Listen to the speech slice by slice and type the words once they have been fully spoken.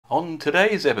On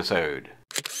today's episode.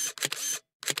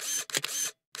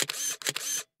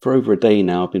 For over a day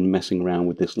now I've been messing around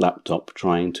with this laptop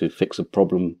trying to fix a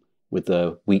problem with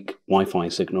the weak Wi-Fi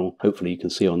signal. Hopefully you can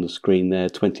see on the screen there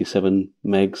 27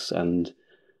 megs, and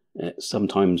it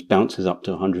sometimes bounces up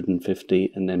to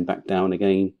 150 and then back down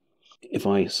again. If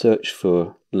I search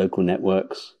for local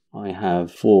networks, I have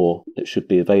 4 that should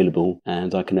be available,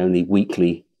 and I can only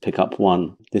weekly pick up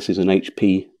 1. This is an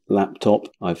HP laptop.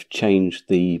 I've changed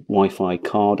the Wi-Fi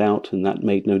card out and that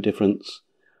made no difference.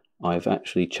 I've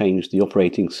actually changed the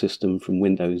operating system from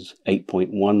Windows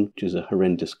 8.1, which is a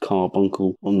horrendous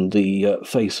carbuncle on the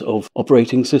face of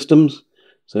operating systems.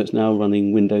 So it's now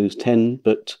running Windows 10,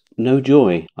 but no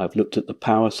joy. I've looked at the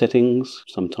power settings.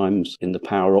 Sometimes in the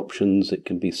power options it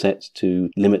can be set to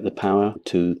limit the power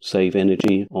to save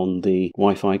energy on the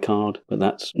Wi-Fi card, but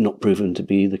that's not proven to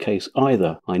be the case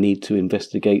either. I need to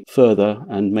investigate further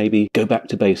and maybe go back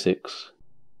to basics.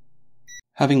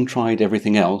 Having tried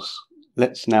everything else,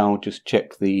 let's now just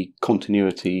check the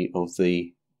continuity of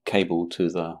the cable to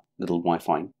the little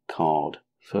Wi-Fi card.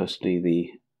 Firstly,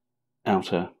 the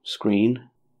outer screen.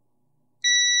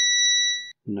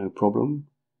 No problem.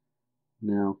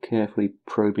 Now carefully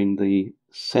probing the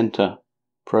center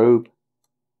probe.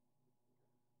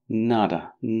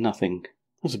 Nada, nothing.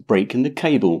 There's a break in the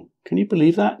cable. Can you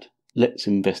believe that? Let's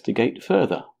investigate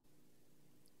further.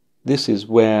 This is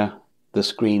where the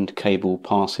screened cable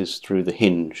passes through the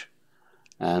hinge,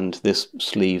 and this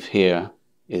sleeve here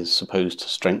is supposed to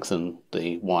strengthen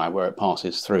the wire where it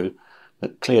passes through,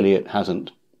 but clearly it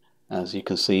hasn't. As you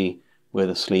can see where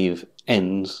the sleeve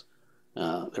ends,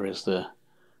 there is the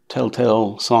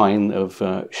telltale sign of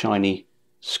shiny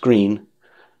screen,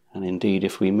 and indeed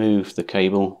if we move the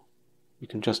cable you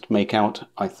can just make out,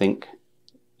 I think,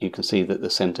 you can see that the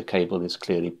center cable is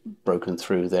clearly broken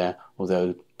through there,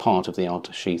 although part of the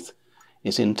outer sheath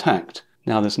is intact.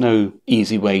 Now there's no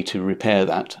easy way to repair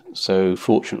that, so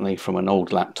fortunately from an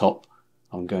old laptop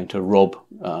I'm going to rob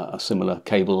a similar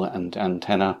cable and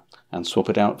antenna and swap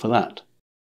it out for that.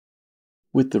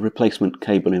 With the replacement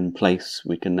cable in place,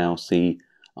 we can now see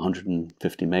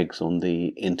 150 megs on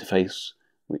the interface,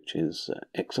 which is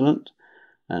excellent.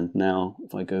 And now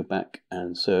if I go back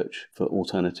and search for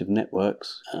alternative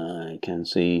networks, I can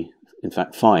see in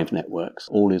fact 5 networks.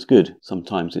 All is good.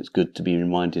 Sometimes it's good to be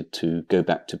reminded to go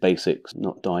back to basics,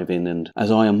 not dive in and,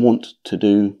 as I am wont to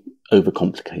do,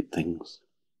 overcomplicate things.